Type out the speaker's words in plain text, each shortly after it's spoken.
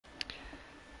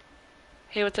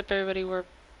Hey, what's up, everybody? We're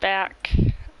back.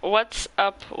 What's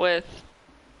up with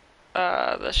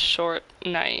the short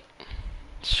night?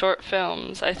 Short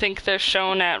films. I think they're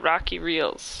shown at Rocky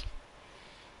Reels.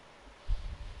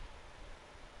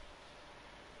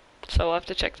 So we'll have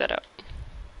to check that out.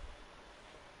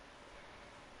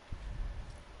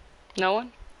 No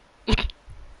one?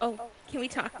 Oh, can we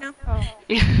talk now? Oh.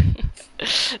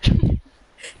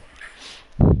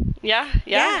 Yeah?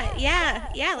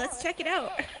 Yeah, let's check it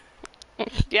out.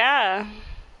 Yeah.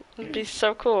 It'd be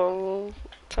so cool.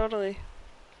 Totally.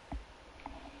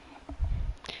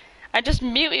 I just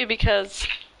mute you because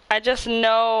I just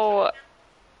know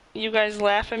you guys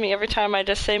laugh at me every time I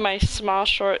just say my small,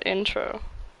 short intro.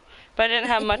 But I didn't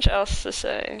have much else to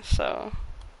say, so.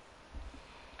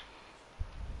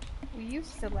 We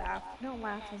used to laugh. We don't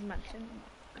laugh as much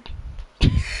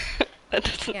anymore. That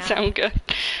doesn't Yeah. sound good.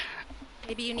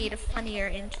 Maybe you need a funnier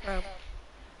intro.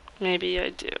 Maybe I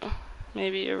do.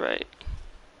 Maybe you're right.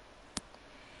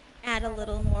 Add a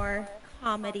little more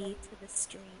comedy to the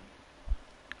stream.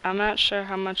 I'm not sure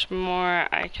how much more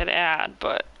I could add,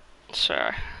 but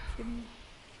sure.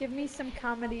 Give me some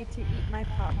comedy to eat my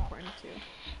popcorn to.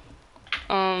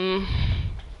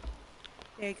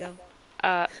 There you go.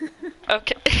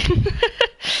 Okay.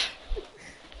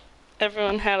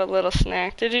 Everyone had a little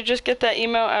snack. Did you just get that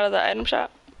email out of the item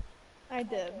shop? I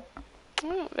did.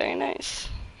 Oh, very nice.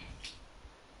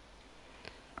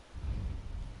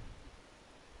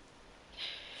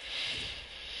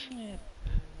 Yeah,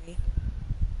 boy.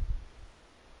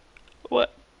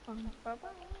 What? Bye-bye.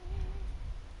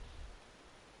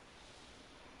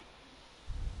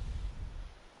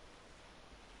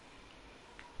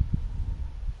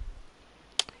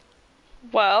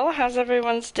 Well, how's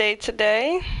everyone's day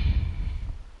today?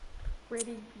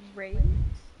 Pretty great.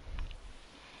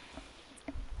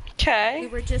 Okay. We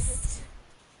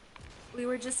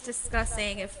were just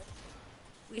discussing if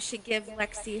we should give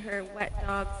Lexi her wet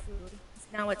dog food.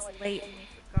 Now it's late and we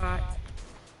forgot.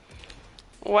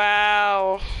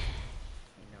 Wow.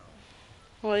 I know.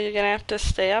 Well, you're gonna have to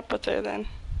stay up with her then.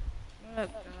 Oh God,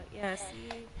 yeah.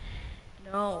 See,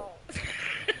 no.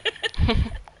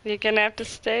 You're gonna have to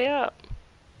stay up.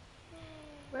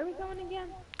 Where are we going again?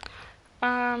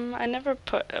 I never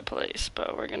put a place,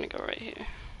 but we're gonna go right here.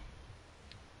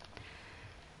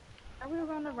 Oh, we were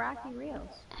going to Rocky Reels.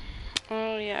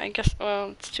 Oh yeah, I guess.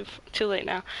 Well, it's too late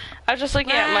now. I was just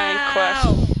looking at my Wow.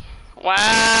 quest.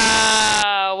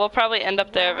 Wow, we'll probably end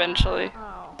up there eventually.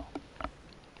 Oh.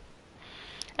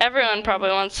 Everyone probably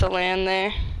wants to land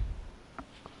there.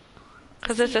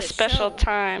 Because it's See a the special show.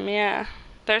 time, yeah.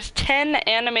 There's 10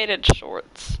 animated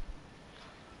shorts.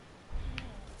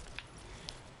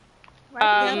 Why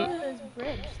do we Um, go to this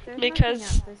bridge? There's because-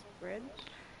 nothing at this bridge.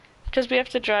 Because we have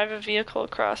to drive a vehicle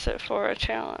across it for a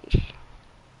challenge.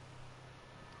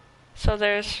 So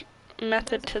there's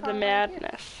method There's a to the car right here.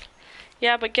 madness.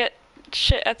 Yeah, but get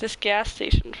shit at this gas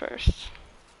station first.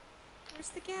 Where's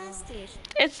the gas station?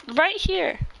 It's right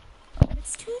here.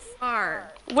 It's too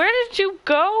far. Where did you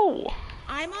go?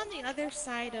 I'm on the other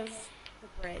side of the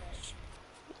bridge.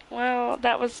 Well,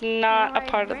 that was not a I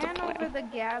part of the ran over plan. the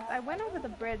gas. I went over the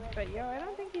bridge, but I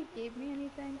don't think you gave me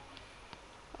anything.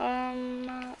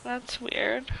 That's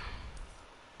weird.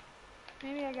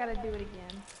 Maybe I gotta do it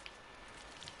again.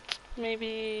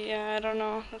 Maybe, yeah, I don't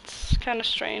know. That's kind of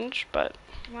strange, but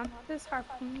You want this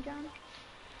harpoon gun?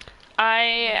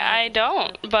 I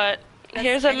don't, but Does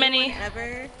here's a anyone mini,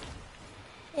 ever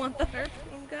want the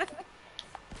harpoon gun?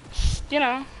 you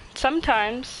know,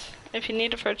 sometimes, if you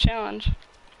need it for a challenge.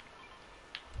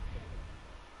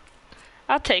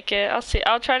 I'll take it. I'll see.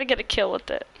 I'll try to get a kill with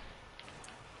it.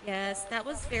 Yes, that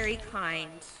was very kind.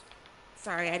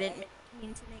 Sorry, I didn't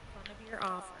mean to make fun of your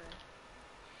offer.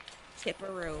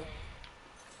 Chipperoo.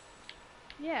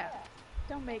 Yeah.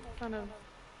 Don't make fun of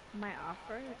my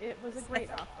offer. It was a great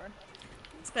offer.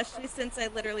 Especially since I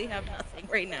literally have nothing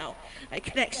right now. I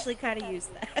could actually kind of use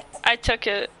that. I took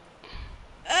it.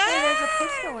 Hey, there's a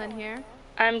pistol in here.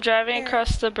 I'm driving There.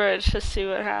 across the bridge to see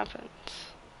what happens.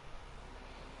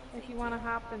 If you want to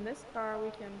hop in this car, we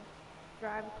can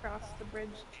drive across the bridge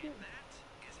too.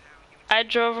 I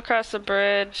drove across the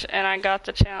bridge and I got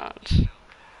the challenge.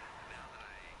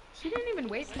 She didn't even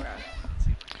wait for us.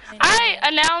 I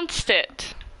announced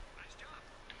it.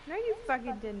 No, you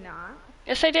fucking did not.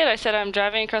 Yes, I did. I said I'm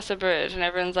driving across the bridge, and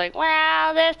everyone's like,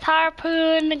 "Wow, this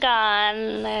harpoon gun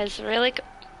is really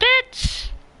bitch."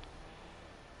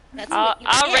 That's I'll what you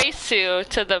I'll get. race you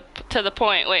to the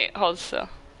point. Wait, hold still.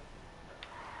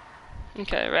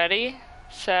 Okay, ready,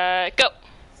 set, go.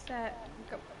 Set,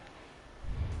 go.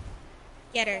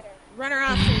 Get her. Run her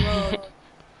off the road.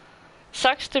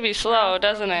 Sucks to be slow,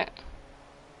 doesn't it?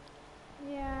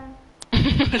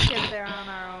 Get there on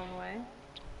our own way.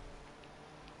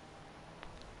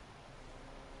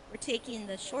 We're taking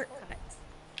the shortcut.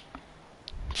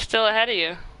 Still ahead of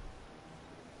you.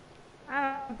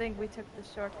 I don't think we took the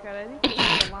shortcut. I think we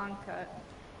took the long cut.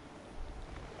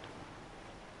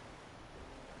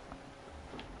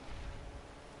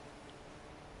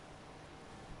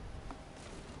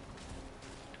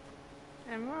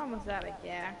 And we're almost out of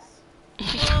gas.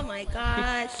 Oh my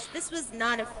gosh, this was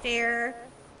not a fair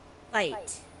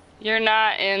fight. You're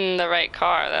not in the right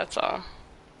car, that's all.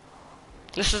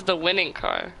 This is the winning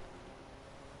car.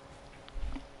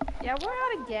 Yeah, we're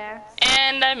out of gas.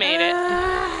 And I made it.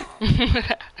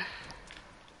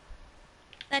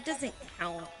 That doesn't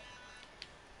count.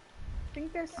 I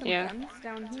think there's some Yeah. guns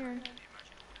down here.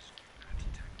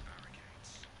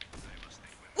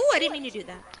 Ooh, I didn't mean to do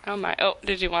that. Oh my, oh,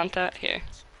 did you want that? Here.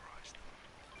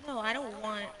 No, I don't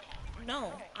want...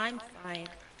 No, I'm fine.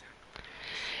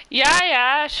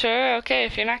 Yeah, sure, okay,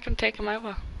 if you're not gonna take them, I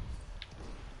will.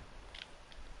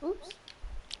 Oops.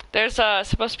 There's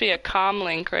supposed to be a comm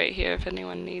link right here if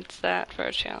anyone needs that for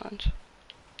a challenge.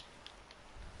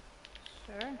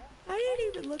 Sure. I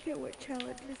didn't even look at what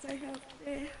challenges I have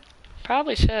today.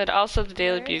 Probably should. Also, the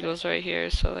Daily Where is it? Bugle's right here,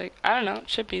 so like, I don't know, it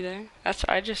should be there.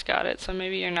 I just got it, so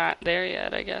maybe you're not there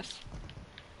yet, I guess.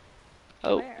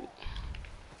 Oh. Where?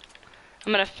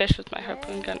 I'm gonna fish with my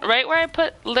harpoon gun. Right where I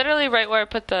put, literally right where I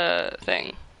put the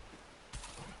thing.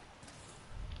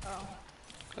 Oh.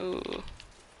 Ooh.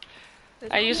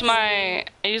 There's I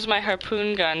use my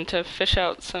harpoon gun to fish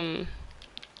out some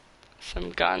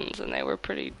guns, and they were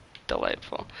pretty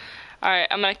delightful. All right,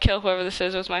 I'm gonna kill whoever this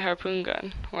is with my harpoon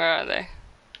gun. Where are they?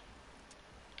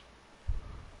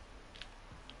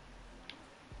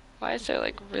 Why is there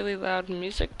like really loud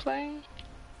music playing?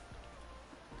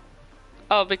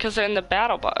 Oh, because they're in the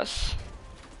battle bus.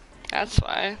 That's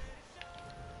why.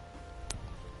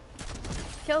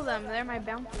 Kill them. They're my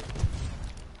bounty.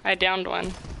 I downed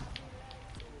one.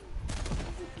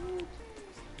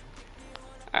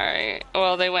 Alright,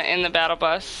 well they went in the battle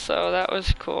bus, so that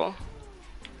was cool.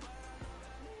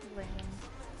 Lame.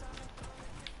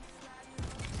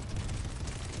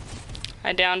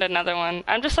 I downed another one.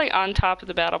 I'm just like on top of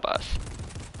the battle bus.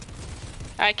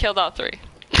 I killed all 3.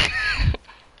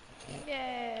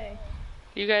 Yay.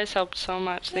 You guys helped so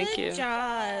much, thank you. Good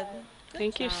job.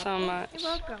 Thank you so much. You're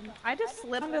welcome. I just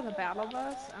slid under the battle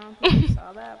bus. I don't think you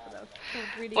saw that, but I was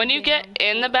reading When you get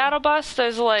in the battle bus,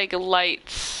 there's like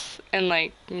lights and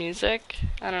like music.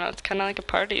 I don't know, it's kind of like a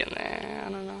party in there. I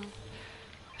don't know.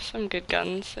 Some good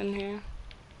guns in here.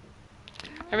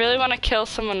 I really want to kill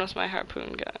someone with my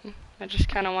harpoon gun. I just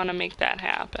kind of want to make that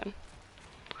happen.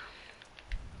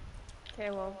 Okay,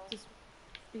 well, just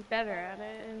be better at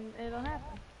it and it'll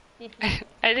happen.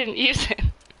 I didn't use it.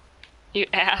 You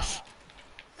ass.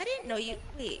 I didn't know you...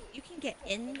 Wait, you can get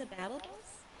in the battle bus?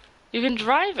 You can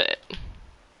drive it.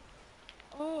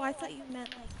 Oh, I thought you meant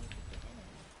like you could get in it.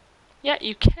 Yeah,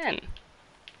 you can.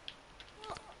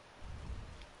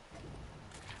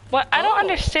 What? I don't Oh.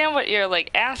 understand what you're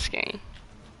like asking.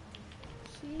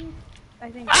 I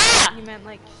think Ah! you meant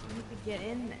like you could get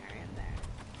in there,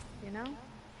 you know?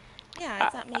 Yeah, I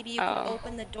thought maybe you could oh.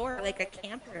 open the door like a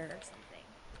camper or something.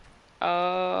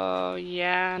 Oh,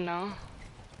 yeah, no.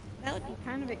 That would be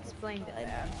Kind of explained it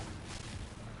that.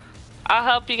 I'll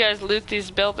help you guys loot these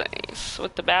buildings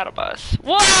with the battle bus.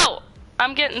 Whoa!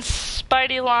 I'm getting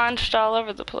Spidey launched all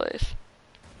over the place.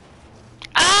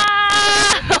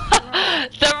 Ah!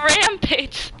 The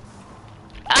rampage!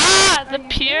 Ah! The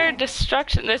pure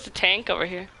destruction. There's a tank over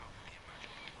here.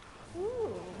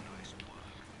 Ooh.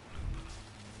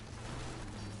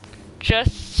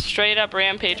 Just straight up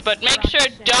rampage. But make sure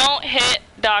don't hit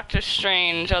Doctor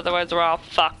Strange, otherwise we're all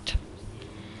fucked.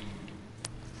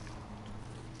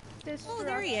 Oh,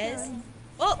 there he is.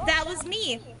 Oh, that was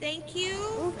me. Thank you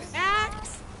for that.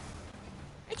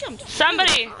 I jumped.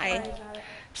 Somebody! High.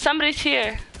 Somebody's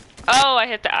here. Oh, I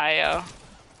hit the IO.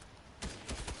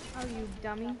 Oh, you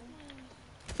dummy.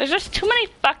 There's just too many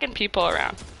fucking people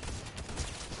around.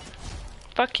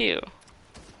 Fuck you.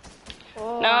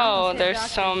 Oh, I No, almost hit there's Dr.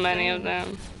 so many of Strange.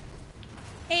 them.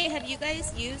 Hey, have you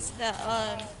guys used the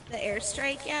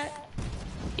airstrike yet?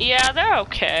 Yeah, they're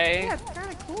okay. Yeah, it's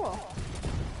kind of cool.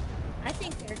 I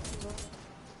think they're cool.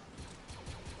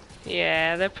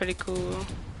 Yeah, they're pretty cool.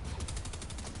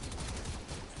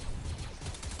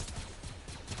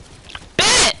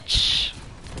 Bitch!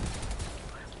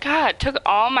 God, took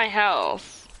all my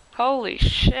health. Holy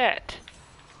shit.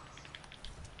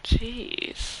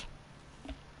 Jeez.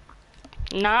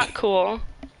 Not cool.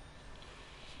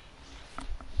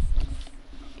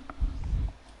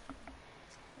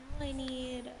 Now I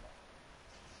need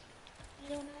I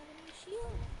don't have any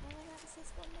shield. All I got is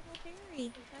this one little berry.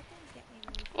 That didn't get me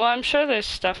very Well, far. I'm sure there's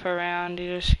stuff around.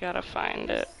 You just gotta find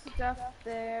There's it. stuff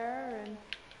there and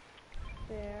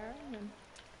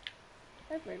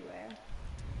everywhere.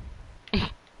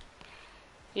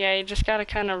 Yeah, you just gotta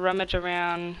kind of rummage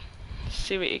around,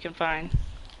 see what you can find.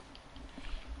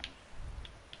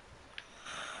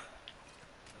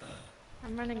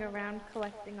 I'm running around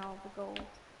collecting all the gold.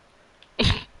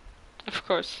 Of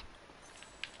course.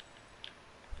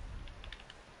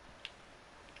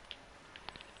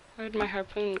 Where'd my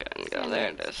harpoon gun go? There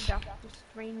it is. Doctor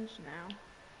Strange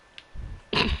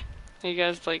now. Are you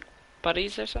guys like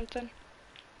buddies or something?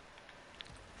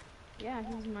 Yeah,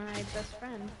 he's my best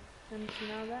friend. Didn't you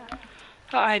know that?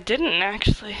 Oh, I didn't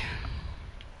actually.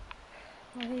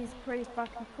 Well, he's pretty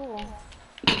fucking cool.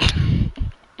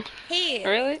 Hey,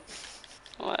 Really?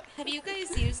 What? have you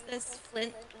guys used this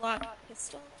flintlock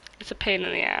pistol? It's a pain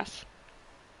in the ass.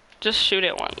 Just shoot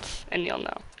it once and you'll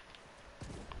know.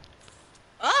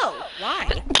 Oh,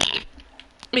 why?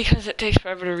 Because it takes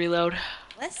forever to reload.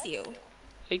 Bless you.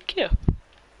 Thank you.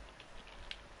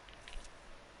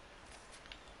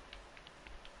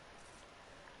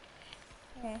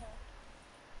 Okay.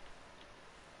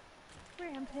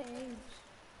 Rampage.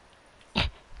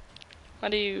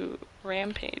 What are you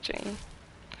rampaging?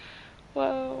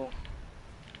 Whoa.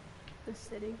 The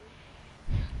city.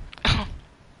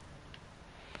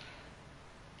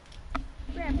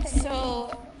 Rampage.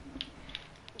 So,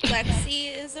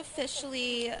 Lexi is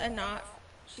officially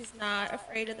she's not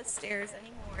afraid of the stairs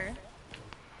anymore.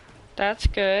 That's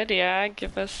good, yeah,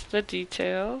 give us the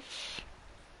details.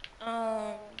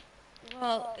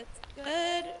 Well, it's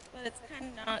good, but it's kind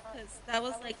of not, because that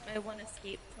was like my one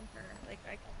escape from her. Like,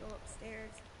 I could go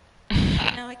upstairs.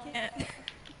 Now I can't.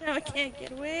 Now I can't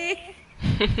get away.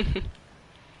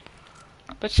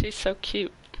 But she's so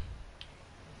cute.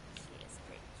 She is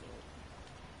pretty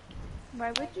cute.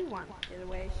 Why would you want to get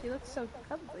away? She looks so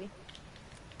cuddly.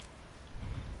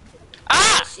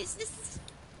 Ah! She's just,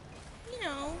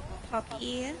 a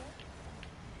puppy.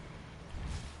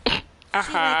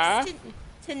 Uh-huh. She likes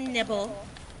to nibble.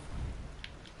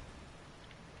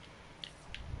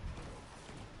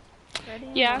 Ready?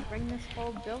 Yeah. We'll bring this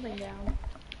whole building down.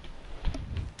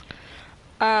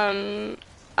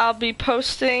 I'll be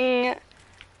posting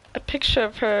a picture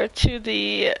of her to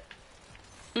the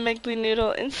Megly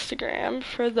Noodle Instagram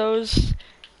for those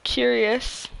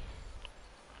curious.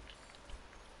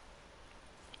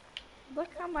 Look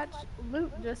how much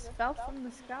loot just fell from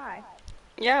the sky.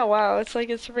 Yeah, wow, it's like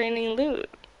it's raining loot.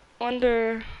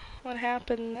 Wonder what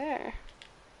happened there.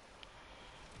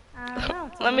 I don't know.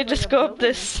 It Let me sounded just like a go up building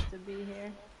this. used to be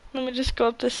here. Let me just go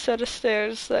up this set of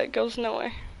stairs that goes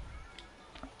nowhere.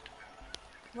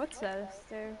 What's that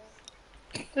stairs?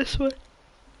 This way.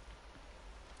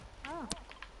 Oh.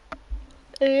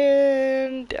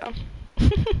 And down.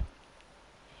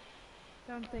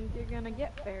 Don't think you're gonna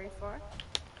get very far.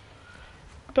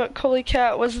 But Coley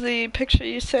Cat, was the picture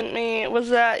you sent me, was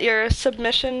that your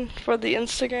submission for the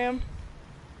Instagram?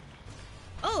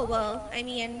 Oh, well, I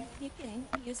mean, you can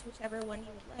use whichever one you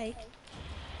would like.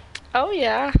 Oh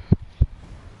yeah.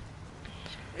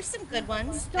 There's some good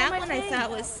ones. Stole That my one I tank. thought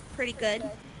was pretty good.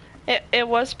 It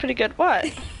was pretty good. What?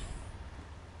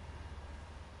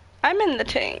 I'm in the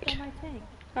tank. Stole my tank.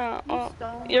 Oh, You well,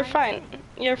 stole you're my fine. tank.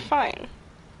 You're fine.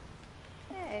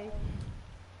 Hey.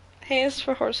 Hay is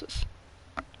for horses.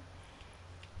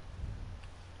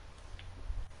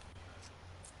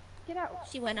 Get out.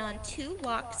 She went on 2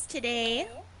 walks today.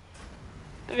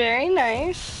 Very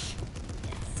nice.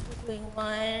 Yes, we're doing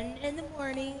one in the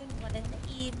morning and one in the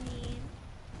evening.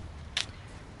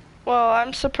 Well,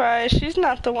 I'm surprised she's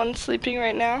not the one sleeping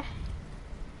right now.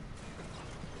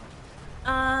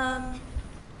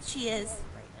 She is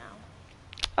right now.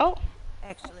 Oh,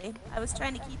 Actually, I was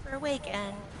trying to keep her awake,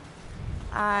 and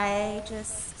she's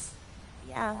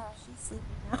sleeping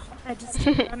now. I just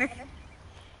turned on her.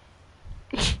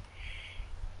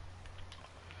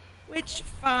 Which,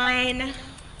 fine.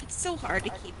 It's so hard to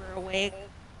keep her awake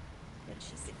when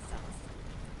she's exhausted.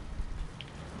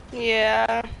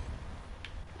 yeah.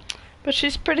 But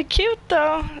she's pretty cute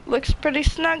though. Looks pretty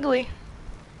snuggly.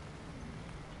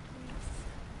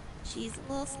 She's a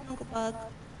little snuggle bug.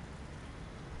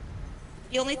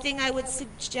 The only thing I would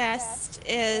suggest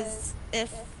is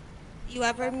if you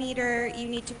ever meet her, you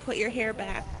need to put your hair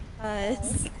back,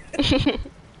 because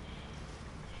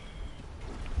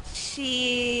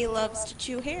she loves to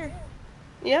chew hair.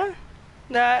 Yeah.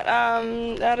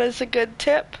 That is a good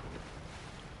tip.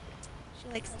 She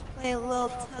likes to play a little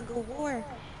tug of war.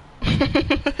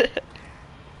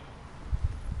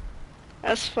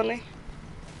 That's funny.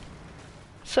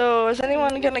 So is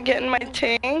anyone gonna get in my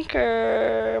tank,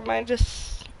 or am I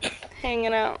just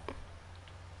hanging out?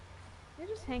 You're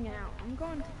just hanging out. I'm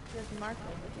going to this market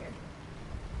over here.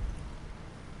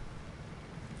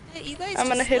 Hey, you guys I'm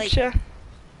gonna just hit like you.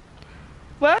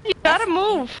 Well, you gotta left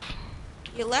me. move.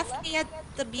 You left me at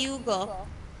the bugle.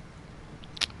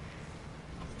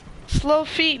 Slow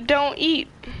feet don't eat.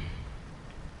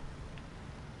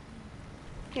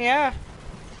 Yeah.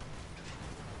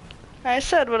 I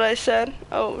said what I said.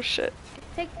 Oh shit.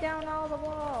 Take down all the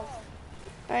walls.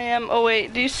 I am. Oh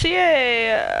wait, do you see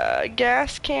a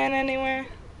gas can anywhere?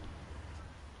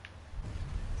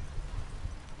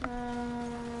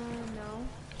 No.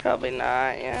 Probably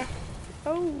not. Yeah.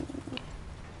 Oh.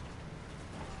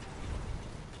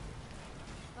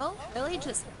 Oh, really?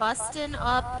 Just busting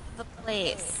up the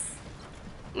place.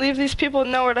 Leave these people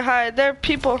nowhere to hide. There are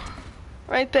people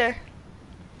right there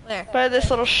Where? by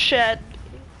this little shed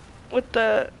with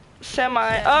the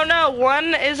semi. Oh no,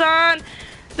 one is on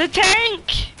the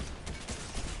tank.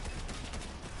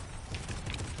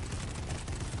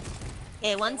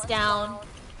 Okay, one's down.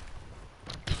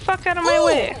 Get the fuck out of my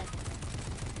way.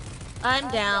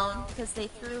 I'm down because they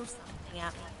threw something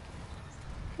at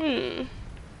me.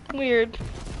 Weird.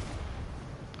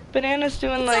 Banana's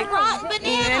doing It's like a rotten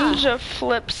banana. ninja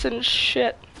flips and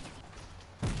shit.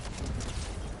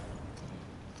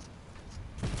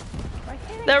 Why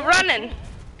can't I They're get running.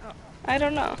 Oh. I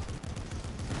don't know.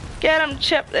 Get him,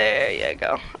 Chip. There you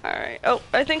go. Alright. Oh,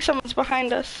 I think someone's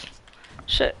behind us.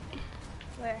 Shit.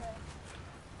 Where?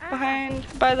 Behind.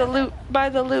 By the loot. By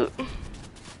the loot.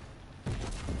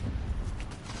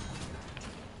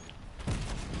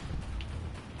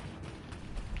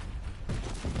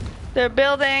 They're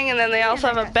building, and then they also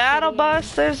have a battle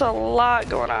bus. There's a lot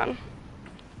going on.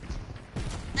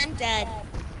 I'm dead.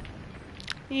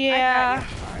 Yeah.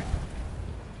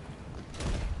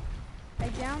 I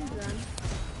downed them.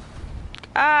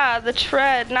 Ah, the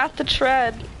tread, not the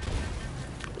tread.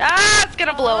 Ah, it's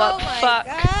gonna blow up. Oh my Fuck.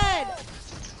 god.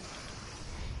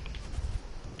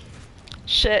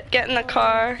 Shit, get in the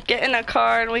car. Get in a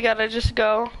car, and we gotta just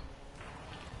go.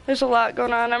 There's a lot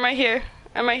going on. I'm right here.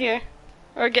 I'm right here.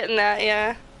 Or getting that,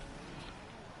 yeah.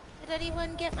 Did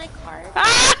anyone get my card?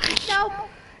 Ah! No.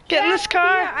 Get in this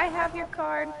car. Yeah, I have your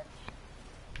card.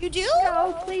 You do?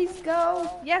 Go, please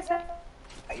go. Yes, I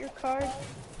got your card.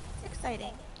 It's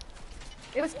exciting.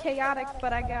 It was chaotic,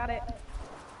 but I got it.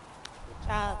 Good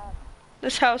job.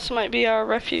 This house might be our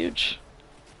refuge.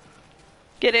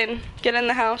 Get in. Get in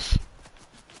the house.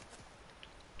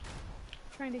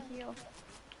 Trying to heal.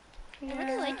 I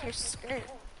really like your skirt.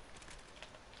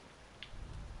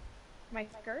 My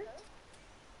skirt?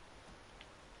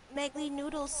 Megley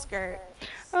Noodle skirt.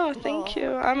 Oh, thank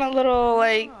you. I'm a little,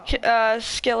 like,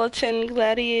 skeleton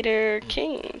gladiator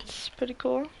king. It's pretty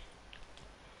cool.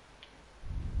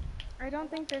 I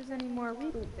don't think there's any more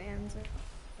reboot bands.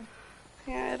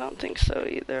 Yeah, I don't think so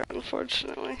either,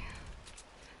 unfortunately.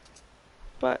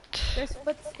 But There's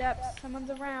footsteps.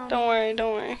 Someone's around. don't worry,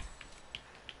 don't worry.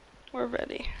 We're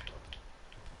ready.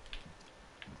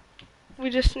 We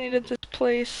just needed this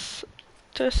place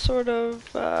to sort of,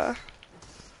 they're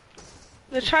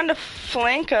trying to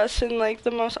flank us in, like,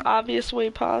 the most obvious way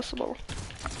possible.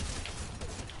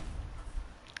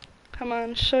 Come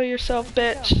on, show yourself,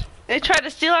 bitch. They tried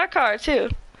to steal our car, too.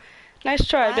 Nice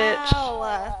try, bitch.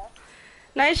 Wow.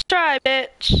 Nice try,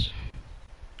 bitch.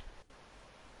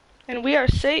 And we are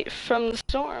safe from the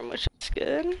storm, which is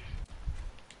good.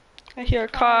 I hear a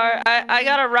car. I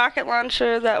got a rocket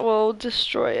launcher that will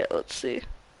destroy it. Let's see.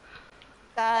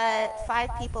 Got 5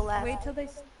 people left. Wait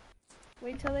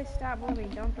till they stop moving.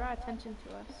 Don't draw attention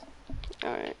to us.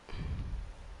 Alright.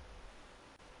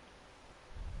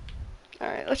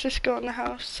 Alright, let's just go in the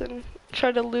house and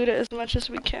try to loot it as much as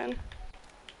we can.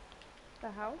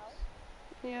 The house?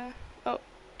 Yeah. Oh,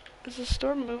 is the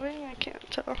storm moving? I can't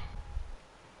tell.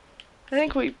 I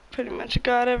think we pretty much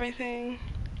got everything.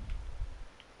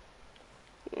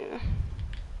 Yeah.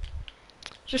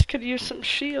 Just could use some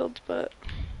shield, but...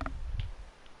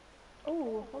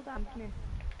 Oh, hold on. Come here.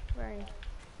 Where are you?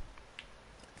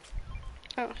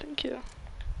 Oh, thank you.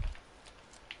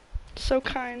 So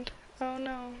kind. Oh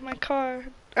no, my car.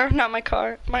 Or not my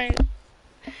car. My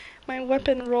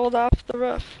weapon rolled off the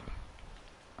roof.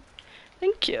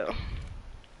 Thank you.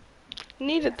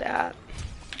 Needed that.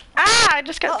 Ah! I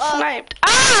just got sniped.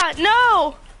 Ah!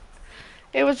 No!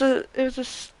 It was a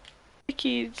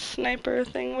sticky sniper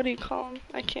thing. What do you call them?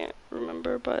 I can't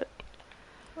remember, but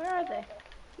Where are they?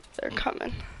 they're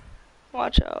coming.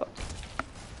 Watch out.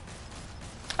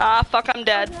 Ah, fuck! I'm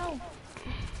dead. Oh, no.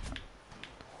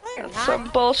 You're That's not. some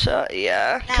bullshit.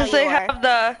 Yeah, Now because they you are. have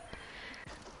the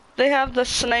They have the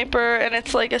sniper, and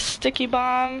it's like a sticky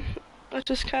bomb,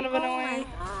 which is kind of annoying.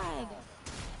 Oh my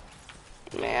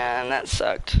god. Man, that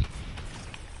sucked.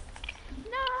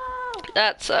 No!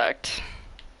 That sucked.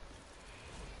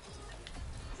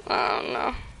 Oh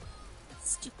no.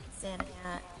 Stupid Santa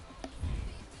hat.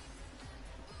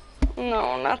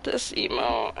 No, not this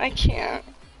emo. I can't.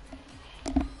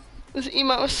 This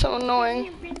emo is so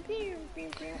annoying.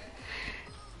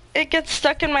 It gets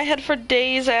stuck in my head for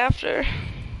days after.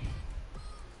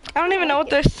 I don't even know what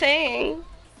they're saying.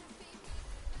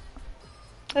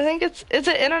 I think is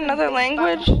it in another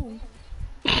language?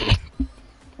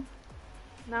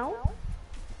 No?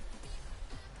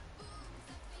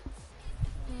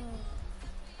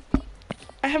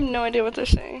 I have no idea what they're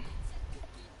saying.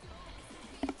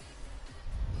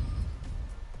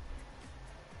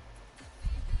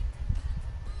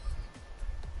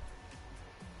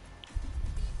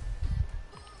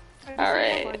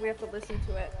 Alright. Like we have to listen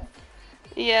to it.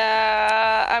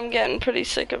 Yeah, I'm getting pretty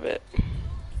sick of it.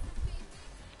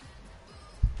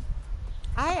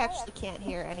 I actually can't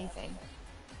hear anything.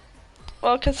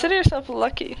 Well, consider yourself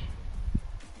lucky.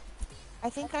 I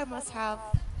think I must have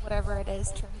whatever it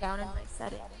is turned down in my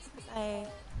settings.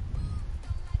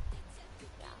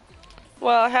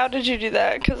 Well, how did you do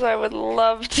that? Because I would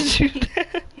love to do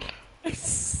that.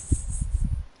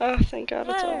 Oh, thank God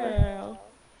it's over.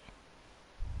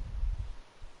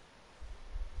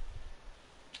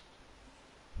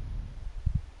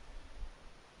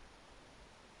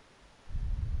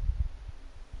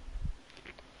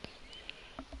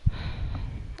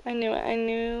 I knew it. I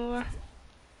knew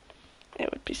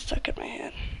it would be stuck in my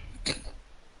head.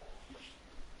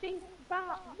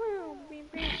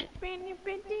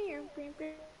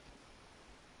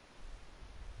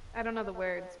 I don't know the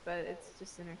words, but it's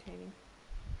just entertaining.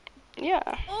 Yeah.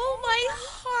 Oh my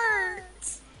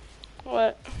heart!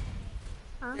 What?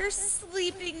 Huh? They're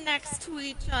sleeping next to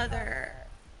each other.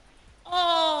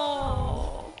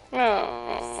 Oh!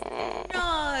 Oh.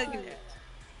 Snug!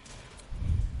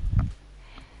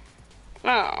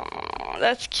 Oh,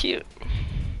 that's cute.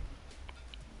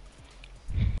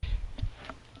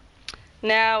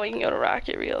 Now we can go to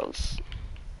Rocket Reels.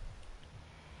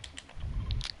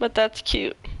 But that's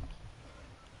cute.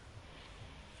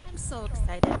 I'm so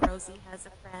excited Rosie has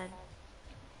a friend.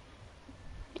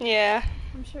 Yeah.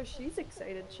 I'm sure she's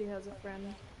excited she has a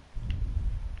friend.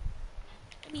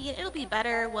 I mean, it'll be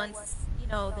better once, you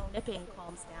know, the nipping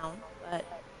calms down, but...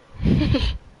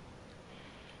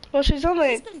 Well, she's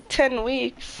only She's been- 10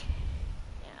 weeks.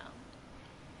 Yeah.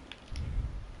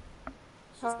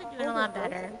 She's been doing a lot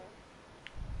better.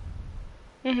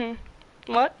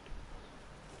 What?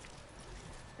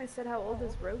 I said, how old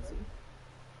is Rosie?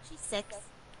 She's 6.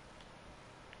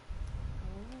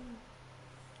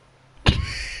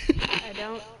 I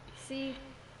don't see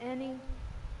any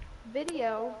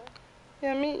video.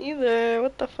 Yeah, me either.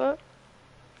 What the fuck?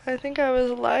 I think I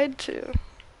was lied to.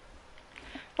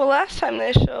 Well, last time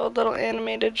they showed little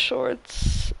animated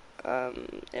shorts,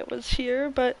 it was here,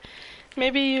 but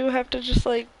maybe you have to just,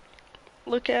 like,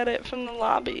 look at it from the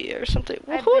lobby or something.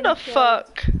 Well, I've who been the killed.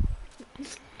 fuck?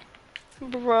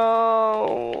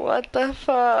 Bro, what the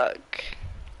fuck?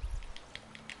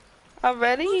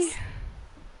 Already?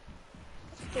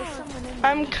 There's someone in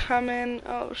I'm there. coming.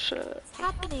 Oh, shit. What's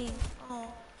happening?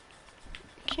 Oh,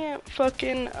 Can't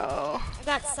fucking, oh.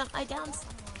 I downed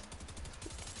someone.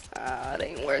 Ah, it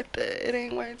ain't worth it. It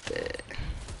ain't worth it.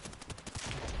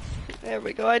 There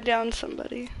we go. I downed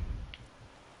somebody.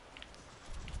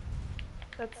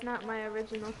 That's not my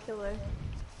original killer.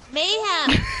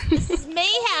 Mayhem! This is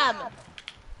mayhem!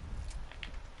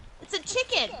 It's a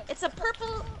chicken! It's a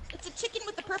chicken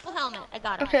with a purple helmet. I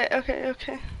got it. Okay, okay,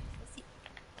 okay.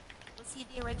 Was he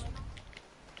the original?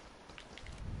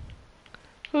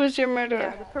 Who is your Yeah,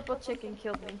 murderer? the purple chicken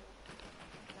killed me.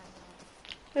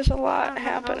 There's a lot Oh,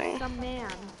 happening. some man.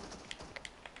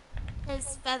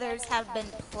 His feathers have been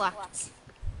plucked.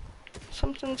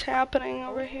 Something's happening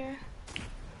over here.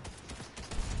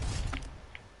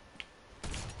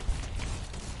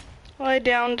 Well, I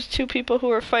downed 2 people who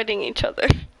were fighting each other.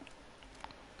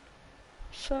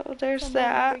 So there's Someone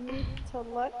that. bring me to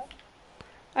luck.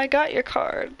 I got your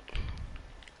card.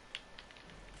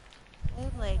 I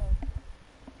have like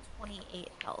 28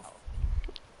 health.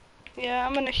 Yeah,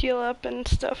 I'm gonna heal up and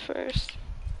stuff first.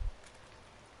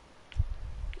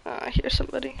 I hear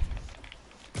somebody.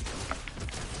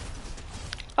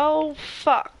 Oh,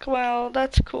 fuck. Well,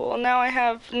 that's cool. Now I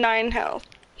have 9 health.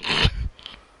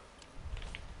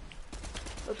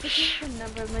 Looks like you can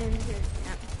never land here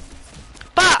yet.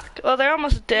 Fuck! Well, they're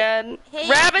almost dead. Hey,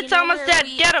 Rabbit's you know almost where dead.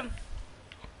 we- Get him!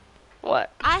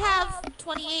 What? I have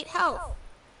 28 health.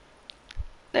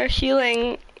 They're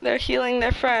healing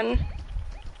their friend.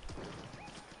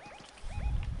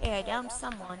 Hey, I downed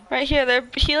someone. Right here, they're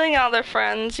healing all their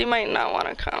friends. You might not want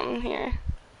to come here.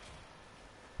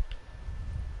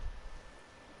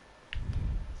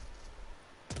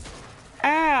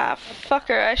 Ah,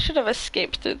 fucker. I should have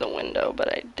escaped through the window, but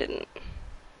I didn't.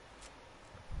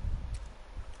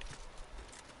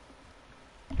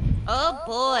 Oh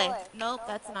boy. Nope,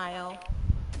 that's an IO.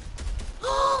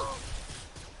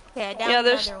 Okay, I downed Yeah,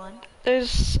 another one.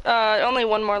 there's only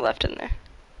one more left in there.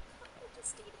 I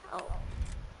just need help.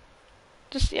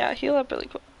 Just, yeah, heal up really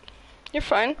quick. You're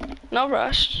fine. No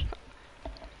rush.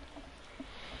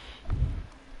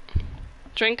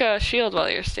 Drink a shield while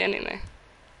you're standing there.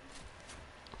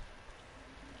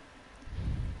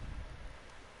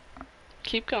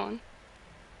 Keep going.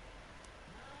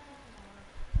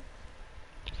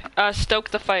 Stoke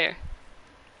the fire.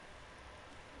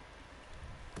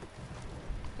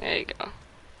 There you go.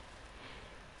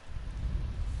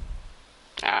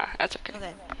 Ah, that's okay.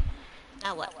 Okay.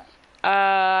 Now what?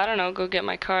 I don't know, go get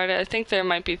my card. I think there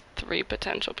might be 3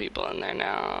 potential people in there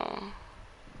now.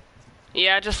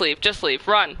 Yeah, just leave,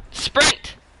 run.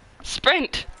 Sprint!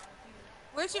 Sprint!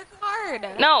 Where's your card?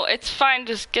 No, it's fine,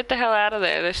 just get the hell out of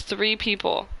there. There's 3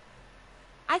 people.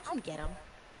 I can get them.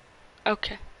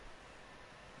 Okay.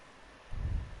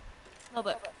 No,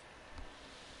 but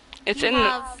It's you in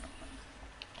have...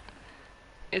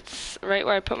 It's right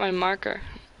where I put my marker.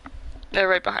 They're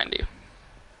right behind you.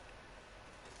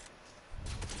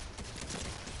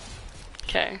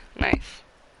 Okay, nice.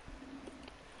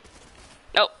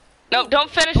 Nope. Nope, don't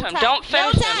finish him. time. Don't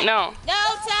finish No him. time. No.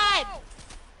 No time!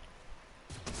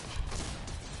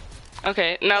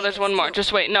 Okay, now there's one more.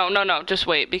 Just wait. No, just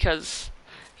wait because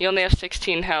you only have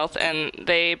 16 health and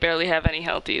they barely have any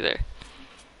health either.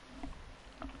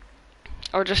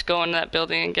 Or just go in that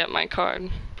building and get my card.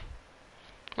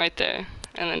 Right there.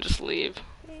 And then just leave.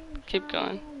 Keep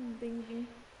going.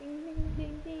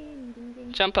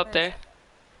 Jump up there.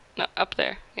 No, up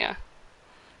there. Yeah.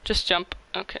 Just jump.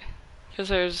 Okay. Because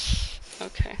there's...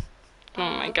 Okay. Oh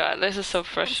my god, this is so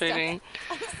frustrating.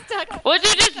 I'm stuck. Would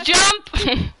you just jump?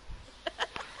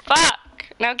 Fuck.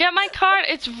 Now get my card.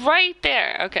 It's right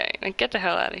there. Okay, now get the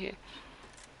hell out of here.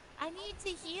 I need to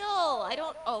heal. I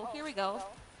don't... Oh, here we go.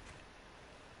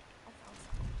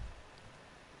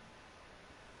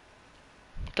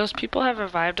 Those people have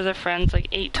revived their friends like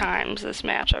 8 times this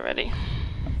match already.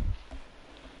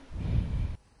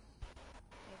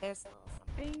 Okay, there's a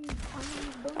little something.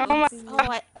 Oh my Oh, god.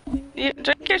 what? You,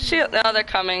 drink your shield. Oh, they're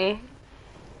coming.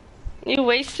 You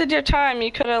wasted your time.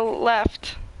 You could have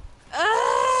left.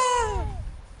 Ah!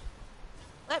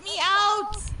 Let me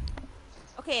out!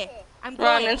 Okay, I'm going.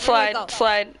 Run and Where do I go?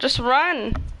 slide. Just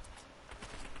run.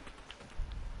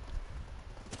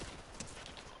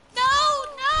 No!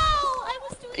 I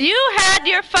was doing... You had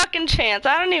your fucking chance.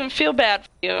 I don't even feel bad for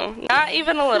you. Not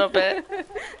even a little bit.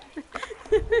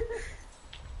 Look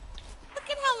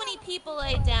at how many people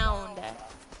I downed.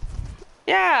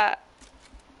 Yeah.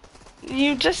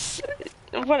 You just...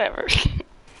 Whatever.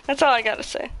 That's all I gotta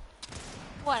say.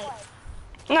 What?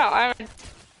 No, I have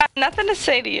nothing to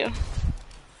say to you.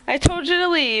 I told you to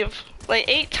leave like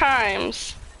 8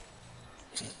 times.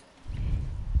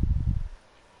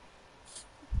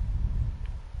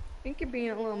 I think you're being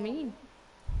a little mean.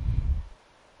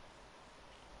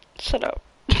 Shut up.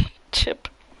 Chip.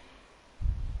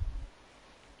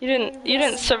 You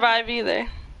didn't survive either.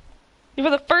 You were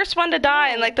the first one to die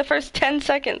in like the first 10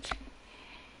 seconds.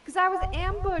 Because I was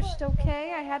ambushed,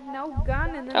 okay? I had no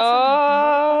gun and then Oh. some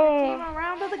motherfucker came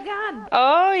around with a gun.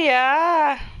 Oh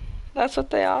yeah. That's what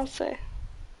they all say.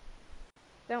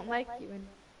 Don't like you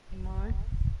anymore.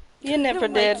 You never I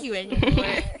don't did. like you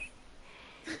anymore.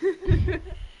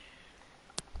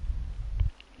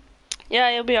 Yeah,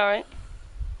 you'll be alright.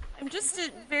 I'm just a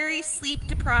very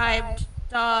sleep-deprived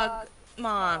dog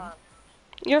mom,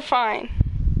 You're fine.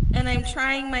 and I'm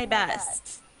trying my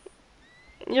best.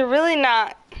 You're really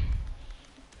not.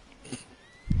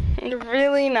 You're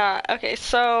really not. Okay,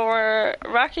 so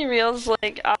Rocky Reels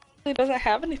like obviously doesn't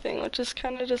have anything, which is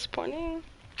kind of disappointing.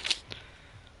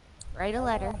 Write a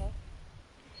letter.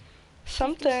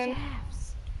 Something.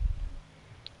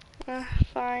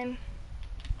 Fine.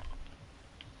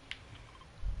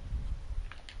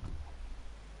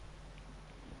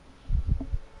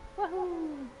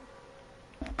 Woohoo!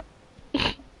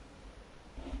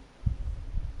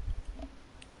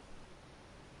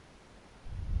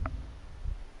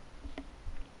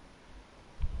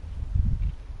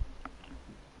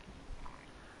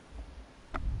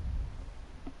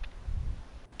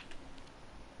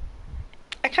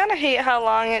 I kind of hate how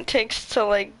long it takes to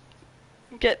like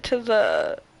get to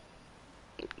the,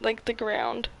 like, the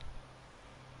ground.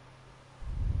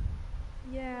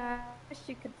 Yeah, I wish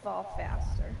you could fall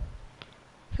faster.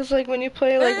 Cause like when you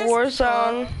play like There's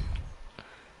Warzone, people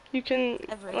you can like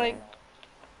everywhere.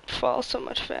 fall so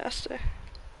much faster.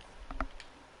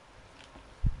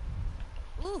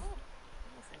 Ooh.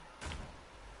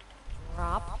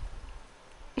 Drop.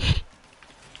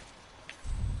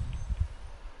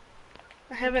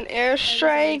 I have an I was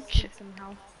airstrike wasting some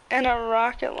health. and a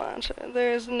rocket launcher.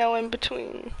 There's no in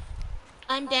between.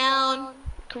 I'm down.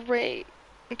 Great.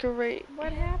 Great.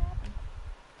 What happened?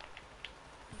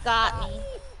 Got me.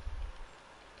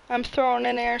 I'm throwing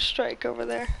an airstrike over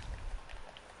there.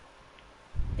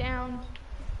 Down.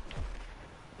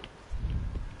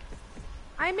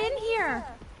 I'm in here.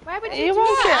 Why would you You do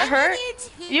won't that? get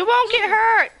hurt. You won't get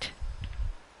hurt.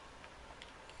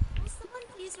 Will someone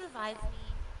please revive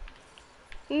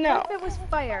me? No. What if it was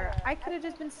fire? I could have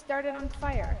just been started on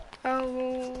fire.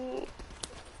 Oh,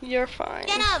 you're fine.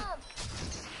 Get him!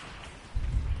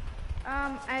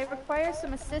 I require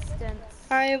some assistance.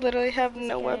 I literally have Just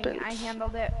no kidding, weapons. I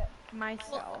handled it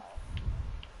myself.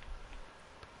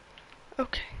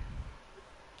 Okay.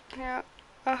 Yeah,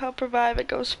 I'll help revive. It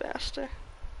goes faster.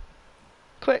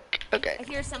 Quick. Okay. I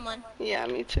hear someone. Yeah,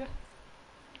 me too.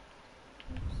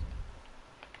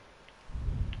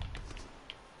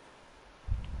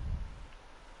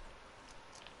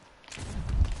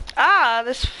 Ah,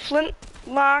 this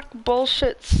flintlock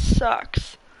bullshit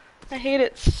sucks. I hate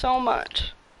it so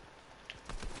much.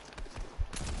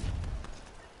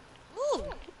 Ooh.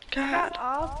 God. Got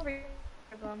all three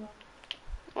of them.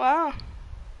 Wow.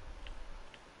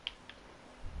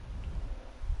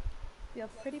 Feel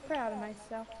pretty proud of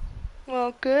myself.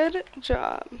 Well, good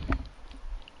job.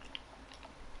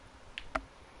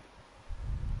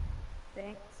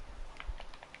 Thanks.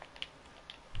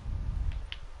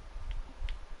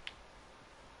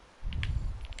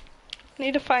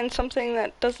 Need to find something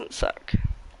that doesn't suck.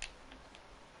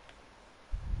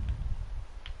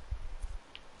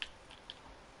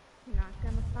 Not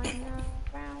gonna find that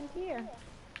around here.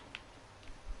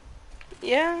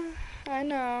 Yeah, I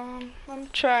know. I'm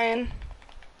trying.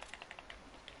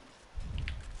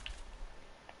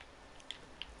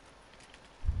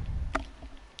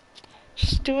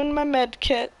 Just doing my med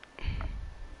kit.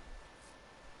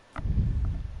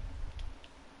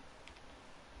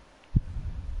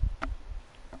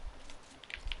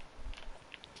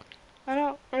 I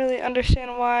don't really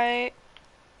understand why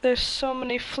there's so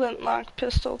many flintlock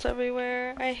pistols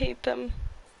everywhere. I hate them.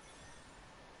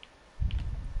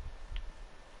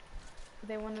 Are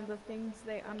they one of the things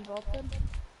they unvaulted?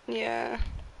 Yeah.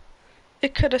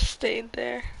 It could have stayed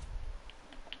there.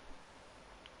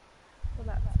 Well,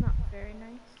 that's not very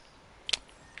nice.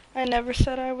 I never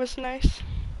said I was nice.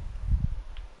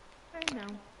 I know.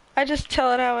 I just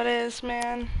tell it how it is,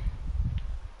 man.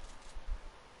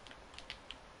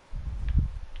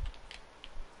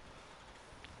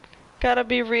 Gotta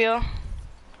be real.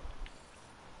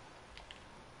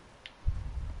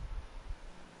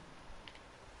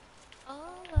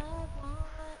 All I want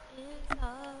is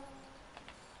a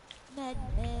med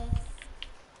miss.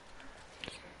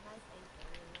 My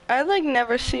favorite. I like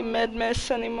never see med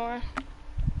miss anymore.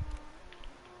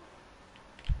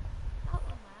 That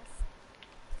one last.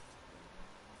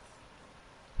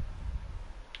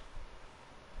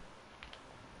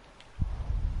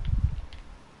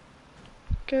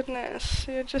 Goodness,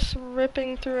 you're just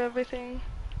ripping through everything.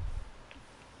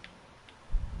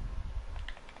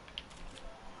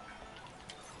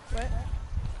 What?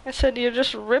 I said you're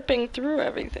just ripping through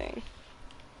everything.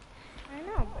 I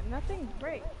know, but nothing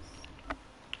breaks.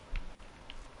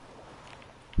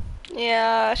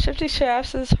 Yeah, Shifty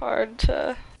Shafts is hard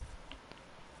to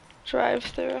drive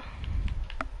through.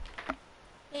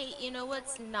 Hey, you know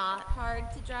what's not hard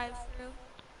to drive through?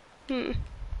 Hmm.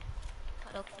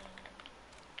 Puddle King.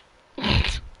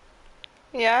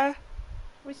 Yeah?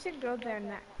 We should go there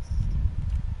next.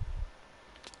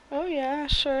 Oh yeah,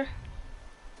 sure.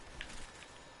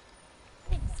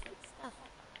 Thanks, good stuff.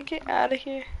 Get out of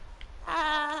here.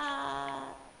 Ah.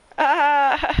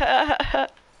 Ah!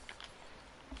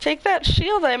 Take that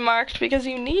shield I marked because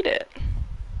you need it.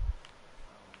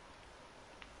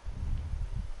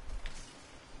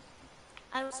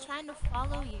 I was trying to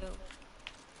follow you.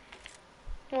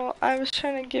 Well, I was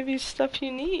trying to give you stuff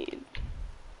you need.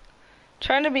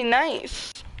 Trying to be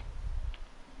nice.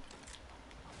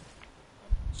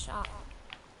 Shot.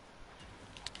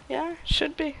 Yeah,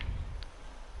 should be.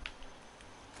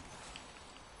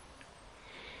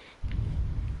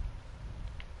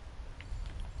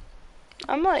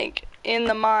 I'm like in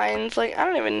the mines, like I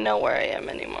don't even know where I am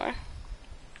anymore.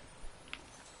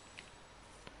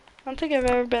 I don't think I've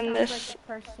ever been Sounds this. like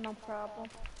a personal problem.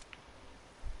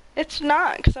 It's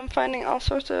not, because I'm finding all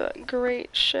sorts of great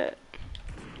shit.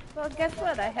 Well, guess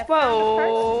what? I have found a Whoa,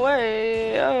 person.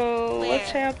 wait, oh,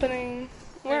 what's Where? happening?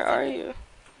 Where are you?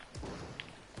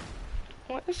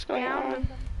 What is going Found on? him.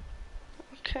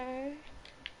 Okay.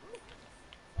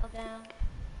 Fell down.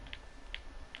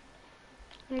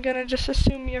 I'm gonna just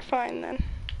assume you're fine then.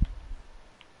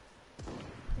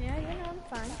 Yeah, you know I'm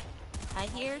fine. I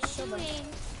hear shooting.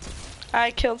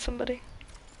 I killed somebody.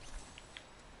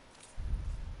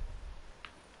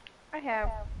 I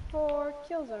have 4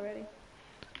 kills already.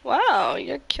 Wow,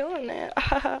 you're killing it.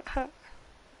 Ha ha ha ha.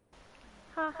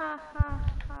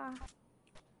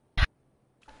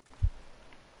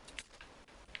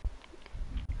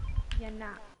 You're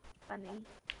not funny.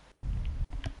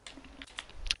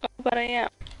 But I am.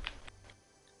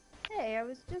 Hey, I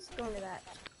was just going to that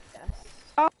desk.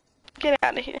 Oh, get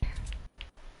out of here.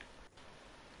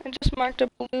 I just marked a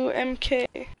blue MK.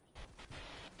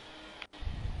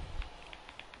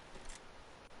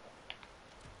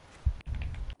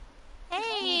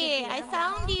 Hey, I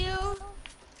found you.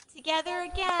 Together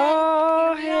again.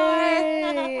 Oh, Here we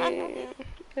are. hey.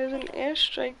 There's an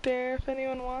airstrike there if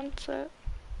anyone wants it.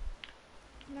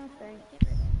 No thanks. Get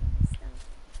rid of my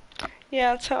stuff.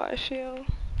 Yeah, that's how I feel.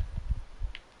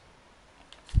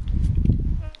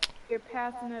 You're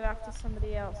passing it off to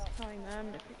somebody else, telling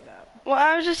them to pick it up. Well,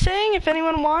 I was just saying if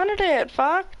anyone wanted it.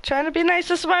 Fuck. Trying to be nice.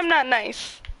 This is why I'm not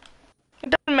nice.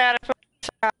 It doesn't matter if I'm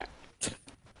not.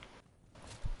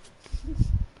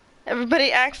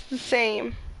 Everybody acts the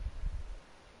same.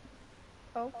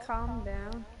 Oh, calm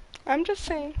down. I'm just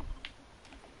saying.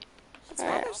 She's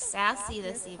rather sassy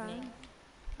this evening.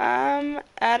 I'm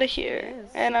out of here. It is.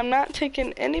 And I'm not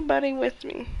taking anybody with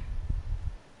me.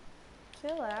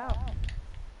 Chill out.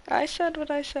 I said what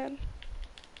I said.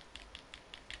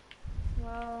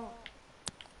 Well,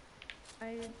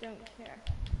 I don't care.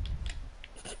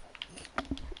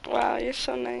 Wow, you're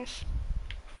so nice.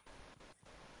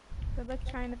 Good luck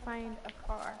trying to find a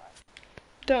car.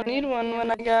 Don't need one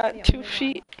when I got 2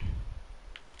 feet.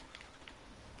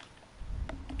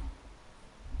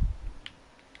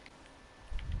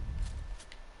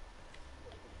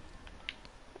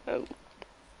 Oh.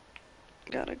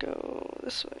 Gotta go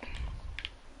this way.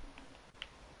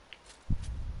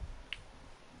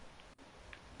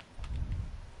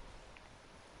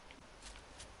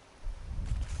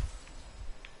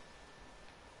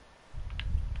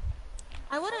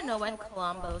 I want to know when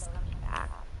Columbo's coming back.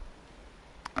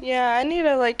 Yeah, I need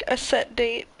a set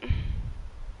date.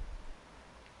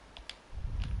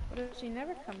 What if she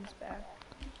never comes back?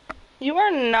 You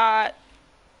are not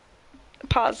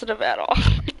positive at all.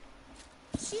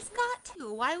 She's got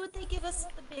to. Why would they give us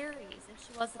the berries if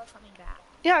she wasn't coming back?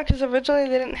 Yeah, because originally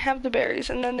they didn't have the berries,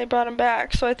 and then they brought them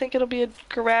back. So I think it'll be a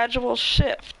gradual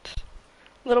shift,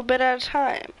 a little bit at a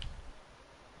time.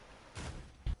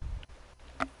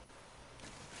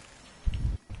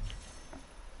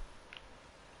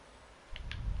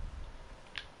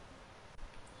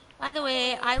 By the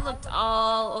way, I looked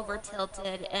all over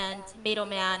Tilted, and Tomato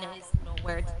Man is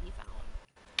nowhere to be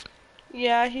found.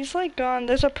 Yeah, he's like gone.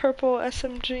 There's a purple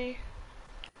SMG.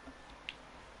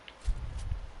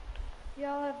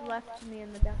 Y'all have left me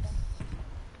in the dust.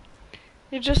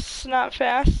 You're just not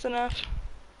fast enough.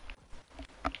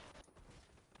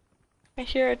 I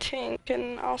hear a tank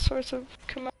and all sorts of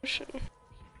commotion.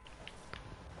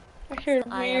 I hear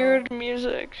weird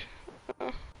music.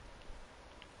 Oh.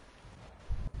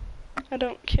 I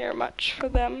don't care much for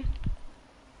them.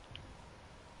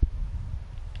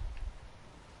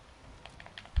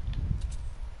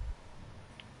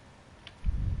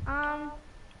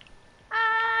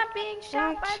 Being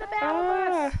shot What? by the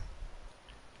battle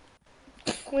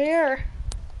bus. Where?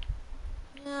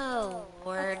 Oh,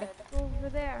 Lord. Over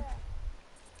there.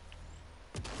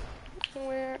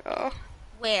 Where? Oh.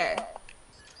 Where?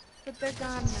 But they're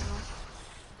gone now.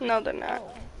 No, they're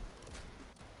not.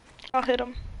 I'll hit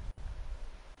them.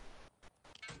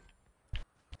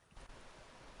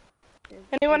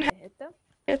 Anyone have hit them?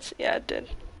 rockets? Yeah, it did.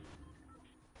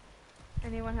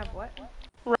 Anyone have what?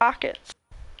 Rockets.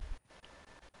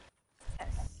 Yes.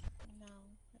 No, I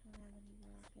don't have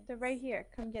any rockets. They're right here.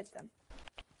 Come get them.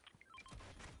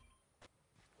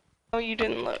 Oh, you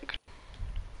didn't look.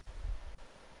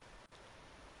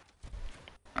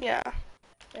 Yeah,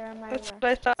 They're on my that's left.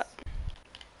 what I thought.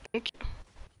 Thank you.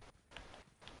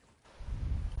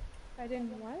 I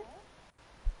didn't what?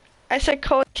 I said,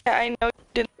 Cody, I know you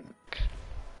didn't look.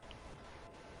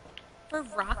 For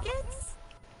rockets?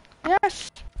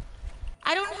 Yes.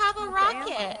 I don't have a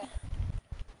rocket.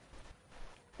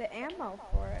 The ammo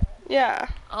for it. Yeah.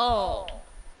 Oh.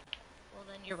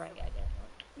 you're right. I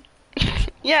don't know.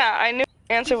 Yeah, I knew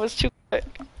the answer was too quick.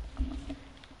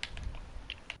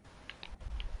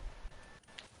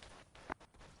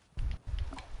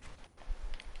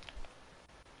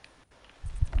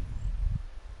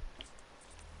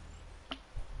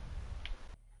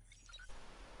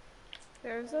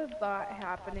 There's a lot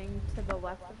happening to the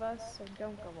left of us, so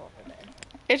don't go over there.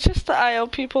 It's just the IO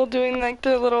people doing like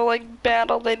their little like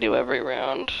battle they do every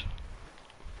round.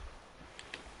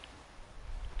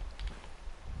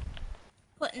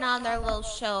 Putting on their little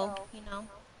show, you know.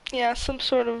 Yeah, some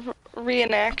sort of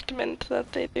reenactment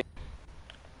that they do.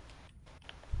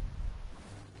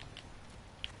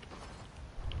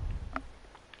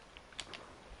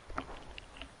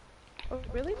 Oh,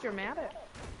 really dramatic.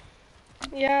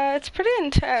 Yeah, it's pretty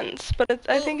intense, but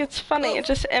I think it's funny. It's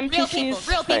just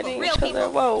NPCs fighting each other.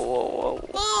 Whoa, whoa,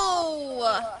 whoa.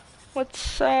 Whoa!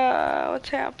 What's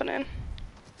happening?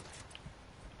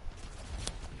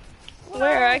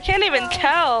 Where? I can't even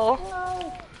tell.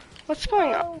 What's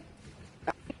going on?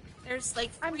 There's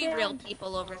like 3 real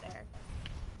people over there.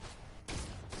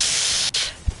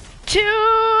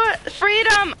 To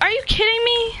freedom! Are you kidding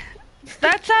me?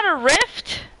 That's not a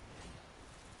rift?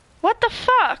 What the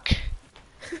fuck?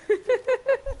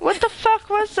 What the fuck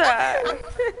was that?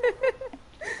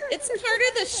 It's part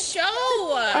of the show!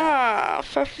 Ah,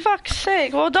 for fuck's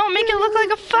sake. Well, don't make it look like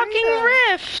a fucking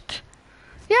rift.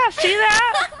 Yeah, see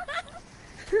that?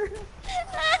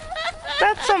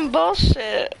 That's some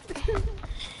bullshit.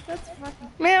 That's funny.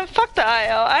 Man, fuck the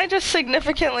IO. I just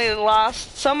significantly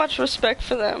lost so much respect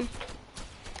for them.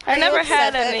 I never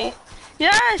had any.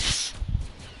 Yes!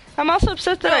 I'm also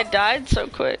upset that I died so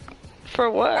quick. For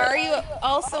what? Are you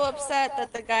also upset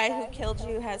that the guy who killed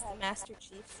you has the Master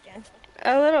Chief skin?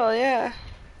 A little, yeah.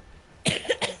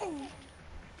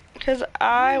 Because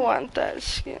I want that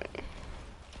skin.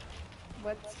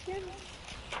 What skin?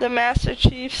 The Master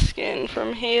Chief skin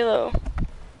from Halo.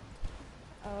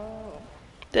 Oh.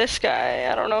 This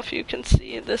guy, I don't know if you can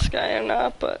see this guy or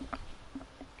not, but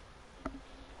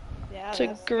Yeah, it's a this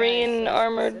guy is green so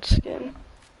armored specific. skin.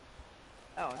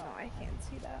 Oh no, I can't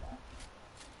see that.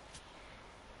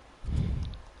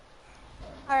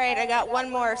 Alright, I got one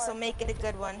more, so make it a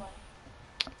good one.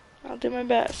 I'll do my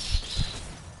best.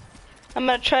 I'm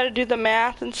gonna try to do the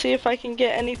math and see if I can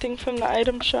get anything from the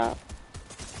item shop.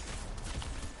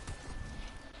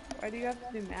 Why do you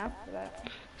have to do math for that?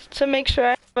 To make sure I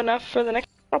have enough for the next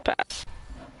battle pass.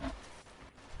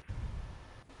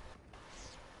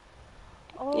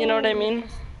 Oh, You know what I mean? You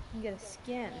can get a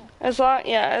skin. As long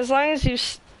as you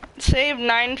save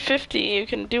 950, you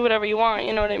can do whatever you want.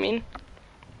 You know what I mean?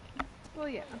 Well,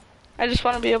 yeah. I just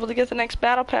want to be able to get the next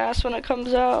battle pass when it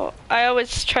comes out. I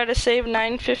always try to save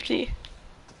 950.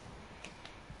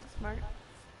 Smart.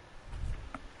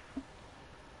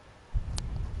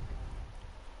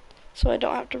 So I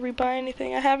don't have to rebuy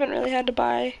anything. I haven't really had to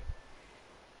buy